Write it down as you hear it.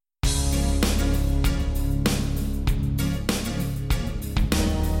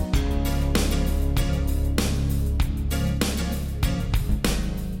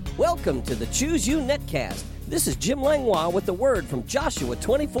Welcome to the Choose You Netcast. This is Jim Langlois with the word from Joshua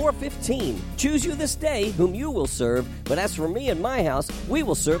 24:15. Choose you this day whom you will serve, but as for me and my house, we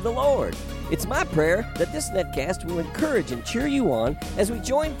will serve the Lord. It's my prayer that this netcast will encourage and cheer you on as we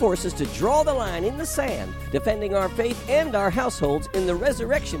join forces to draw the line in the sand, defending our faith and our households in the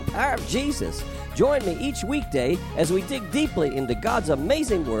resurrection power of Jesus. Join me each weekday as we dig deeply into God's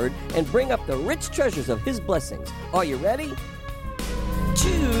amazing word and bring up the rich treasures of His blessings. Are you ready?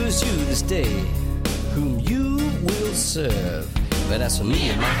 Choose you this day whom you will serve. But as for me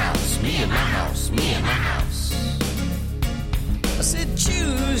and my house, me and my house, me and my house. I said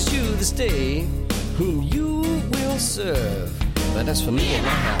choose you this day whom you will serve. But as for me and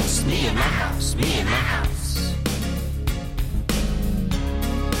my house, me and my house, me and my house.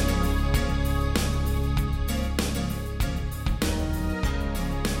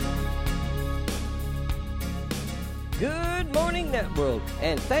 Good morning, Networld,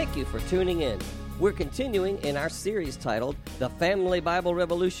 and thank you for tuning in. We're continuing in our series titled The Family Bible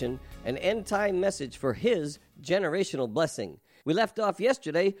Revolution, an end-time message for His generational blessing. We left off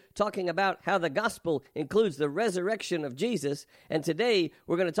yesterday talking about how the gospel includes the resurrection of Jesus, and today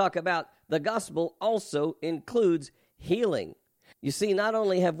we're going to talk about the gospel also includes healing. You see, not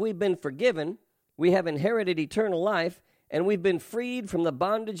only have we been forgiven, we have inherited eternal life, and we've been freed from the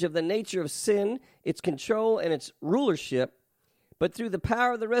bondage of the nature of sin, its control, and its rulership. But through the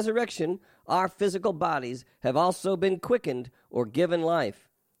power of the resurrection, our physical bodies have also been quickened or given life.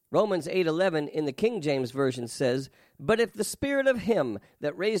 Romans 8:11 in the King James Version says, "But if the spirit of him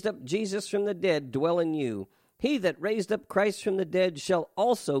that raised up Jesus from the dead dwell in you, he that raised up Christ from the dead shall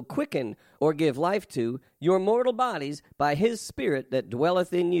also quicken or give life to your mortal bodies by his spirit that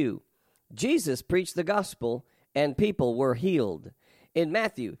dwelleth in you." Jesus preached the gospel, and people were healed. In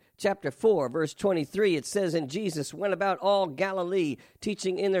Matthew chapter 4, verse 23, it says, "And Jesus went about all Galilee,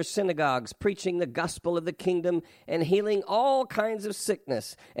 teaching in their synagogues, preaching the gospel of the kingdom, and healing all kinds of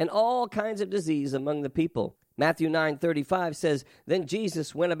sickness and all kinds of disease among the people." Matthew 9:35 says, "Then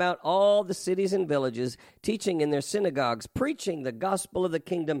Jesus went about all the cities and villages, teaching in their synagogues, preaching the gospel of the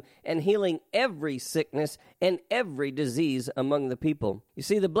kingdom, and healing every sickness and every disease among the people." You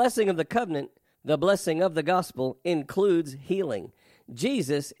see, the blessing of the covenant, the blessing of the gospel, includes healing.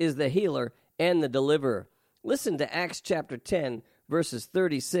 Jesus is the healer and the deliverer. Listen to Acts chapter 10, verses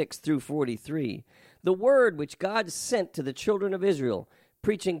 36 through 43. "The word which God sent to the children of Israel,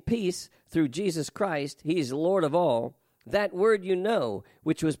 preaching peace through Jesus Christ, he is Lord of all. That word you know,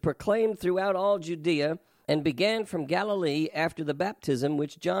 which was proclaimed throughout all Judea, and began from Galilee after the baptism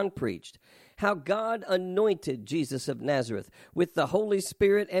which John preached, how God anointed Jesus of Nazareth with the Holy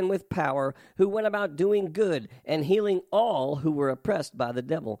Spirit and with power, who went about doing good and healing all who were oppressed by the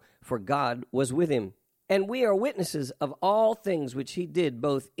devil, for God was with him. And we are witnesses of all things which he did,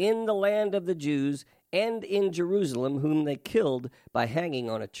 both in the land of the Jews and in Jerusalem, whom they killed by hanging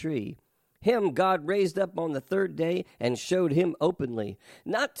on a tree. Him God raised up on the third day and showed him openly,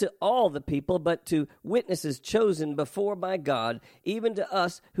 not to all the people, but to witnesses chosen before by God, even to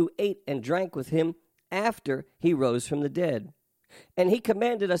us who ate and drank with him after he rose from the dead. And he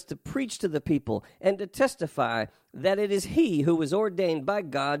commanded us to preach to the people and to testify that it is he who was ordained by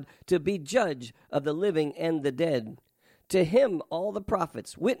God to be judge of the living and the dead. To him all the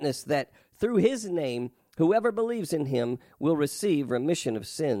prophets witness that through his name whoever believes in him will receive remission of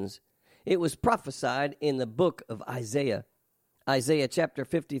sins. It was prophesied in the book of Isaiah. Isaiah chapter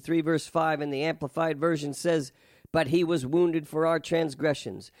 53, verse 5 in the Amplified Version says, "But he was wounded for our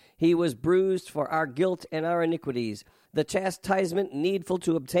transgressions. He was bruised for our guilt and our iniquities. The chastisement needful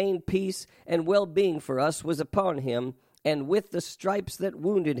to obtain peace and well-being for us was upon him, and with the stripes that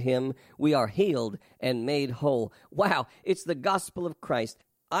wounded him, we are healed and made whole." Wow, it's the gospel of Christ.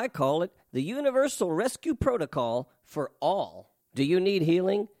 I call it the universal rescue protocol for all. Do you need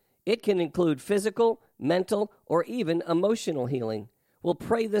healing? It can include physical, mental, or even emotional healing. Well,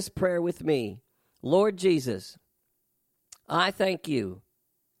 pray this prayer with me. Lord Jesus, I thank you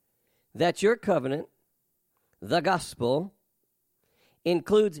that your covenant, the gospel,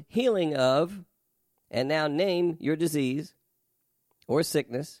 includes healing of, and now name your disease or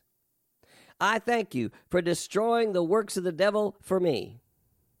sickness. I thank you for destroying the works of the devil for me.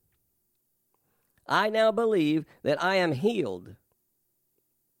 I now believe that I am healed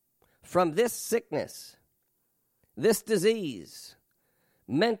from this sickness, this disease,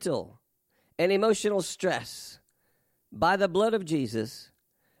 mental and emotional stress. By the blood of Jesus,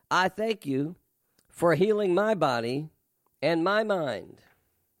 I thank you for healing my body and my mind.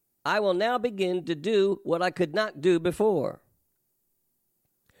 I will now begin to do what I could not do before,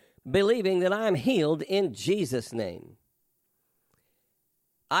 believing that I am healed in Jesus' name.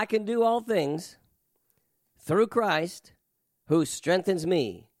 I can do all things through Christ who strengthens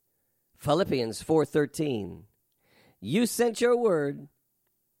me. Philippians 4:13. You sent your word,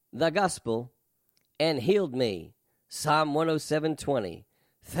 the gospel, and healed me. Psalm 107:20.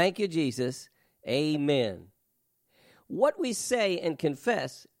 Thank you, Jesus. Amen. What we say and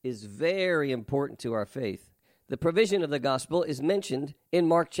confess is very important to our faith. The provision of the gospel is mentioned in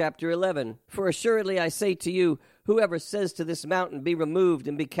Mark chapter 11. For assuredly I say to you, whoever says to this mountain, be removed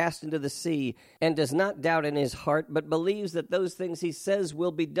and be cast into the sea, and does not doubt in his heart, but believes that those things he says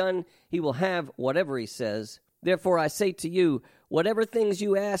will be done, he will have whatever he says. Therefore I say to you, whatever things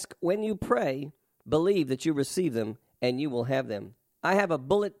you ask when you pray, believe that you receive them, and you will have them. I have a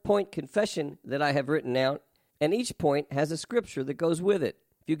bullet point confession that I have written out, and each point has a scripture that goes with it.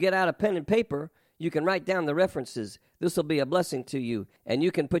 If you get out a pen and paper, you can write down the references. This will be a blessing to you, and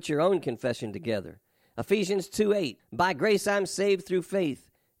you can put your own confession together. Ephesians 2:8, by grace I'm saved through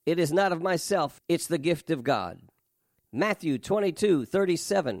faith. It is not of myself, it's the gift of God. Matthew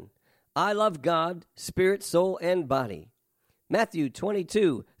 22:37, I love God, spirit, soul, and body. Matthew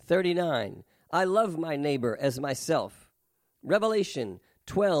 22:39, I love my neighbor as myself. Revelation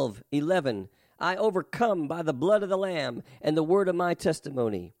 12:11, I overcome by the blood of the Lamb and the word of my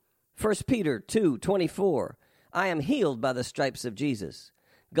testimony. 1 Peter 2:24, I am healed by the stripes of Jesus.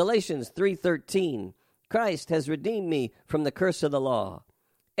 Galatians 3:13, Christ has redeemed me from the curse of the law.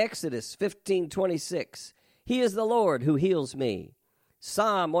 Exodus 15:26, He is the Lord who heals me.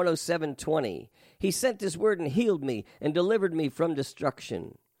 Psalm 107:20, He sent His word and healed me and delivered me from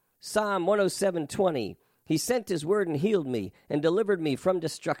destruction. Psalm 107:20, He sent His word and healed me and delivered me from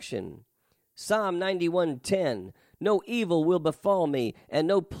destruction. Psalm 91:10, no evil will befall me, and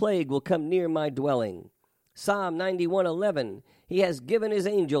no plague will come near my dwelling. Psalm 91:11, He has given His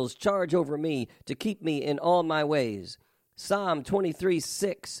angels charge over me to keep me in all my ways. Psalm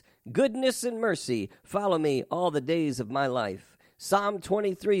 23:6, goodness and mercy follow me all the days of my life. Psalm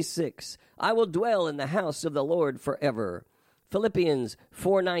 23:6, I will dwell in the house of the Lord forever. Philippians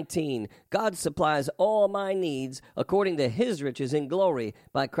 4:19, God supplies all my needs according to His riches in glory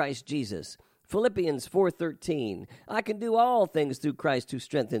by Christ Jesus. Philippians 4:13, I can do all things through Christ who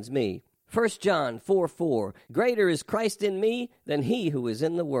strengthens me. 1 John 4:4, greater is Christ in me than he who is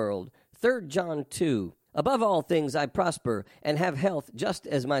in the world. 3 John 2, above all things I prosper and have health just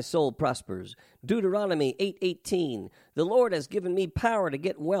as my soul prospers. Deuteronomy 8:18, the Lord has given me power to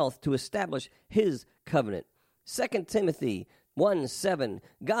get wealth to establish His covenant. 2 Timothy 1:7,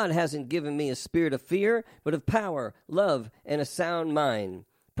 God hasn't given me a spirit of fear, but of power, love, and a sound mind.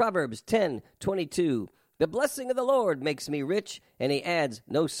 Proverbs 10:22, the blessing of the Lord makes me rich, and He adds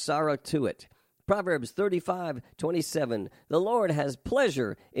no sorrow to it. Proverbs 35:27, the Lord has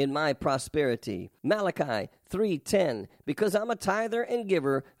pleasure in my prosperity. Malachi 3:10, because I'm a tither and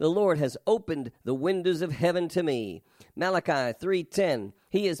giver, the Lord has opened the windows of heaven to me. Malachi 3:10,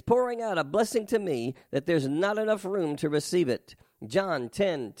 He is pouring out a blessing to me that there's not enough room to receive it. John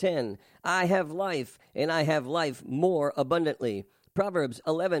 10:10, I have life, and I have life more abundantly. Proverbs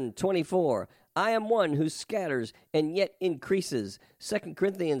 11:24, I am one who scatters and yet increases. 2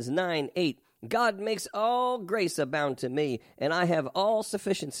 Corinthians 9:8, God makes all grace abound to me, and I have all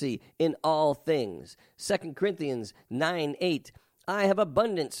sufficiency in all things. 2 Corinthians 9:8, I have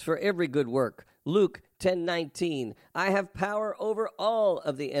abundance for every good work. Luke 10:19, I have power over all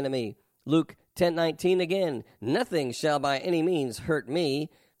of the enemy. Luke 10:19 again, nothing shall by any means hurt me.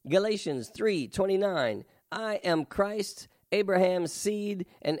 Galatians 3:29, I am Christ, Abraham's seed,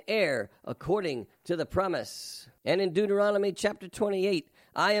 and heir according to the promise. And in Deuteronomy chapter 28,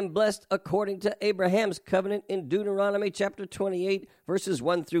 I am blessed according to Abraham's covenant in Deuteronomy chapter 28, verses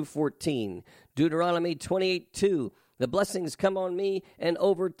 1 through 14. Deuteronomy 28:2, the blessings come on me and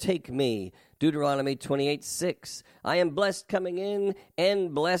overtake me. Deuteronomy 28:6, I am blessed coming in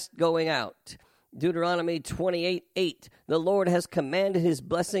and blessed going out. Deuteronomy 28:8, the Lord has commanded His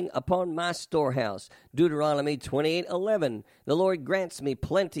blessing upon my storehouse. Deuteronomy 28:11, the Lord grants me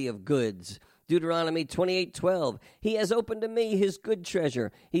plenty of goods. Deuteronomy 28:12, He has opened to me His good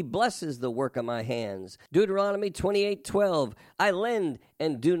treasure. He blesses the work of my hands. Deuteronomy 28:12, I lend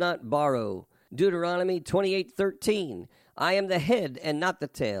and do not borrow. Deuteronomy 28:13, I am the head and not the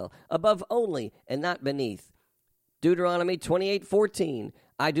tail, above only and not beneath. Deuteronomy 28:14,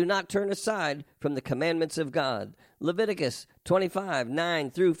 I do not turn aside from the commandments of God. Leviticus 25:9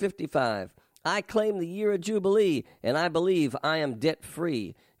 through 55, I claim the year of Jubilee, and I believe I am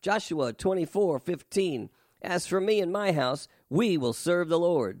debt-free. Joshua 24:15, as for me and my house, we will serve the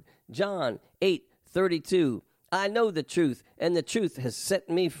Lord. John 8:32, I know the truth, and the truth has set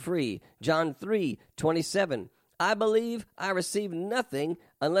me free. John 3:27, I believe I receive nothing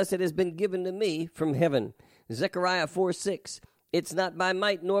unless it has been given to me from heaven. Zechariah 4:6, it's not by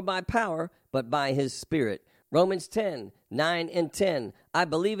might nor by power, but by his Spirit. Romans 10:9 and 10, I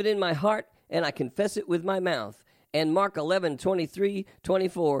believe it in my heart, and I confess it with my mouth. And Mark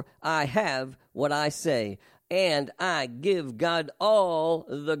 11:23-24, I have what I say, and I give God all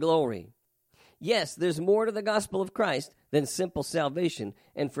the glory. Yes, there's more to the gospel of Christ than simple salvation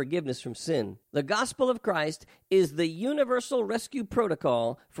and forgiveness from sin. The gospel of Christ is the universal rescue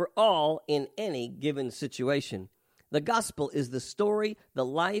protocol for all in any given situation. The gospel is the story, the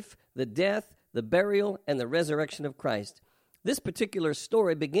life, the death, the burial, and the resurrection of Christ. This particular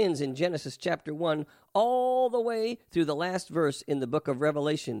story begins in Genesis chapter 1 all the way through the last verse in the book of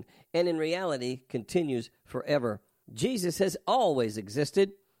Revelation, and in reality continues forever. Jesus has always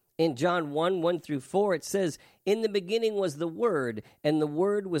existed. In John 1:1-4, it says, in the beginning was the Word, and the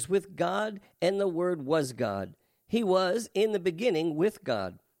Word was with God, and the Word was God. He was in the beginning with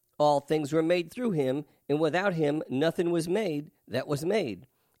God. All things were made through him, and without him nothing was made that was made.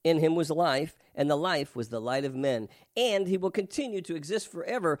 In him was life, and the life was the light of men. And he will continue to exist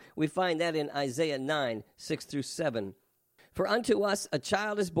forever. We find that in Isaiah 9:6-7. For unto us a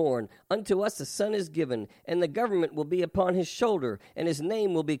child is born, unto us a son is given, and the government will be upon his shoulder, and his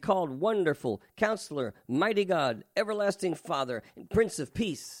name will be called Wonderful, Counselor, Mighty God, Everlasting Father, and Prince of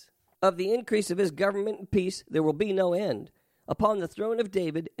Peace. Of the increase of his government and peace there will be no end, upon the throne of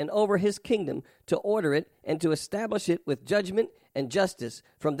David and over his kingdom, to order it and to establish it with judgment and justice.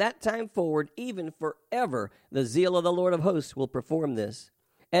 From that time forward, even forever, the zeal of the Lord of hosts will perform this.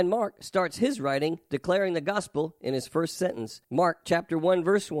 And Mark starts his writing declaring the gospel in his first sentence. Mark chapter 1,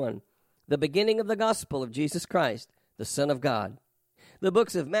 verse 1, the beginning of the gospel of Jesus Christ, the Son of God. The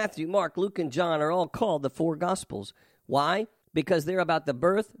books of Matthew, Mark, Luke, and John are all called the four gospels. Why? Because they're about the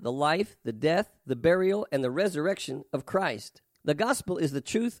birth, the life, the death, the burial, and the resurrection of Christ. The gospel is the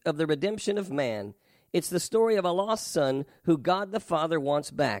truth of the redemption of man. It's the story of a lost son who God the Father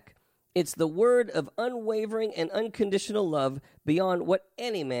wants back. It's the word of unwavering and unconditional love beyond what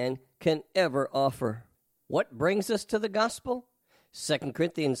any man can ever offer. What brings us to the gospel? 2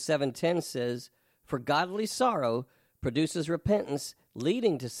 Corinthians 7:10 says, for godly sorrow produces repentance,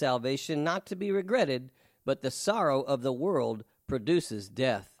 leading to salvation not to be regretted, but the sorrow of the world produces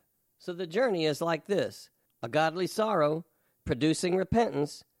death. So the journey is like this: a godly sorrow producing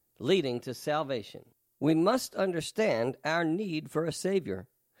repentance, leading to salvation. We must understand our need for a Savior.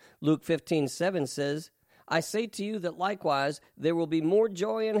 Luke 15:7 says, I say to you that likewise there will be more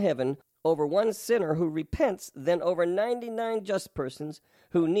joy in heaven over one sinner who repents than over 99 just persons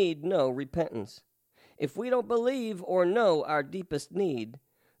who need no repentance. If we don't believe or know our deepest need,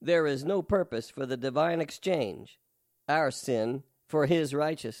 there is no purpose for the divine exchange, our sin for his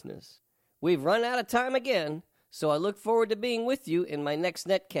righteousness. We've run out of time again, so I look forward to being with you in my next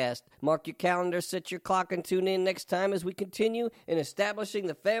netcast. Mark your calendar, set your clock, and tune in next time as we continue in establishing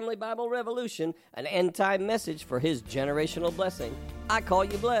the Family Bible Revolution, an end-time message for his generational blessing. I call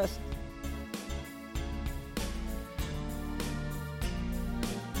you blessed.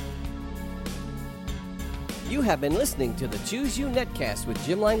 You have been listening to the Choose You Netcast with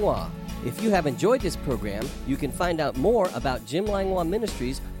Jim Langlois. If you have enjoyed this program, you can find out more about Jim Langlois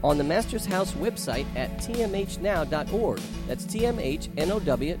Ministries on the Master's House website at tmhnow.org. That's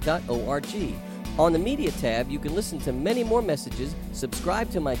tmhnow.org. On the Media tab, you can listen to many more messages, subscribe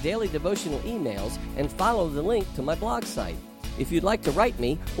to my daily devotional emails, and follow the link to my blog site. If you'd like to write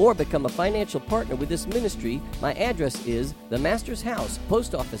me or become a financial partner with this ministry, my address is The Master's House,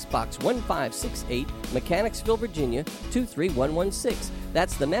 Post Office Box 1568, Mechanicsville, Virginia, 23116.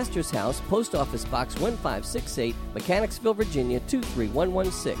 That's The Master's House, Post Office Box 1568, Mechanicsville, Virginia,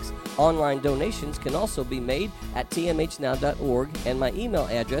 23116. Online donations can also be made at tmhnow.org, and my email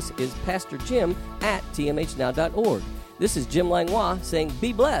address is pastorjim@tmhnow.org. This is Jim Langlois saying,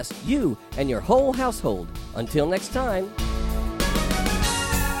 be blessed, you and your whole household. Until next time.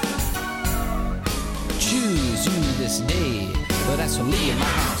 Choose you this day, but that's for me and my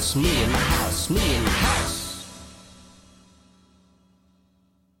house, me and my house, me and my house.